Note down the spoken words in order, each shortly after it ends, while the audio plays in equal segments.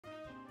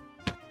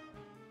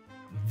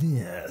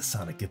This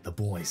ought to get the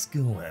boys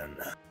going.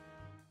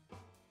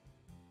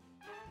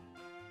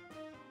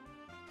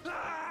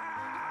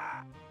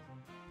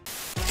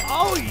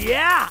 Oh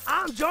yeah!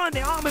 I'm joining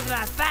the army for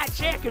that fat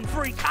check and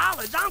free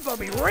college. I'm gonna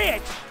be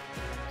rich!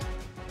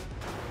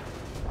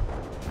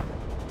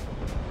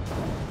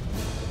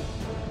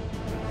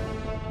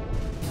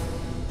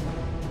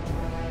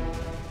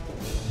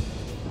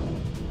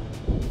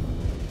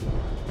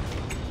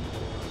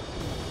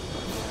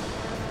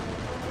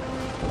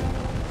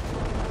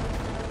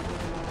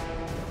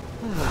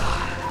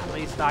 At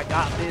least I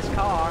got this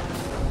car.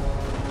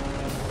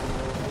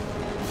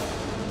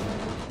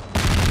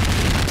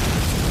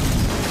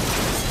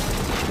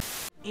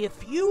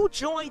 If you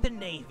join the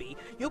Navy,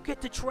 you'll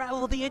get to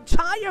travel the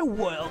entire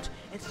world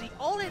and see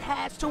all it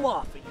has to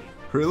offer you.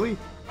 Really?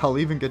 I'll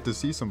even get to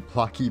see some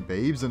plucky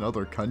babes in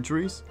other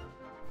countries?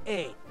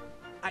 Hey,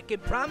 I can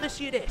promise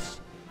you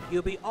this.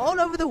 You'll be all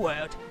over the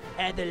world,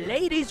 and the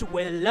ladies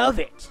will love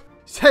it.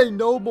 Say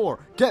no more!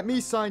 Get me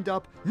signed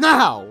up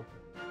now!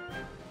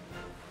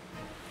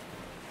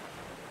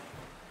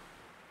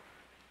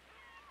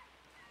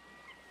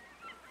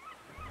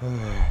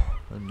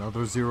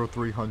 Another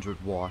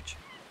 0300 watch.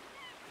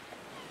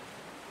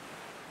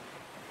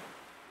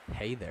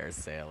 Hey there,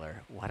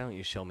 sailor. Why don't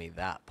you show me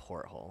that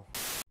porthole?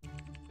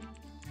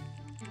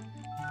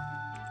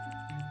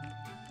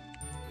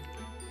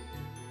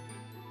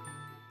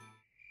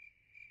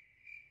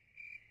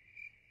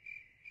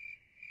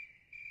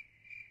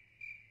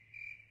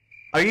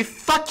 Are you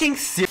fucking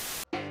serious?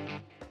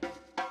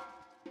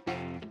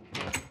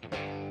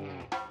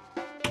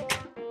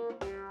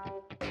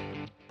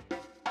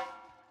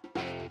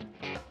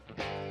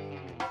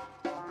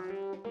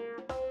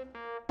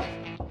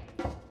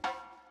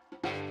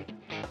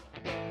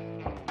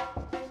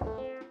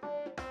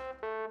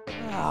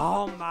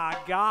 Oh my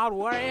God,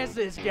 where is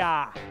this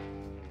guy?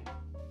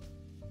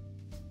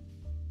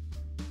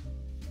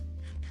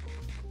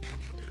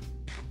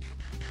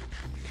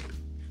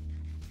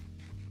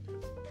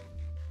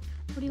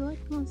 What do you like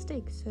on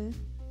steak, sir?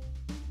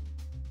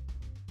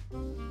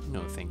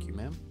 No, thank you,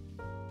 ma'am.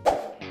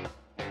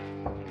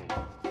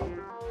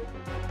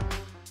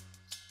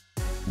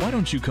 Why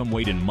don't you come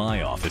wait in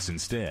my office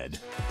instead?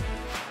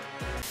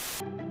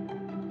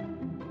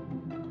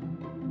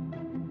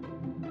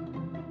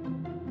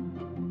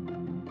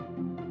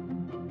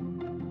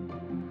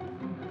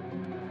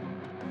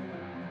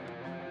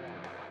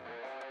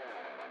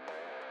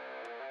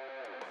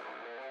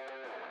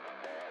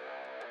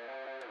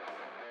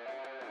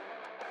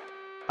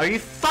 Are you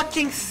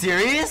fucking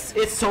serious?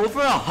 It's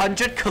over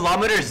 100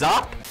 kilometers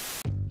up?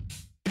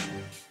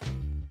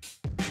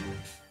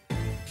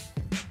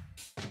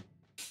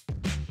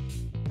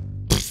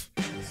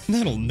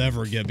 That'll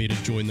never get me to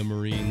join the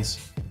Marines.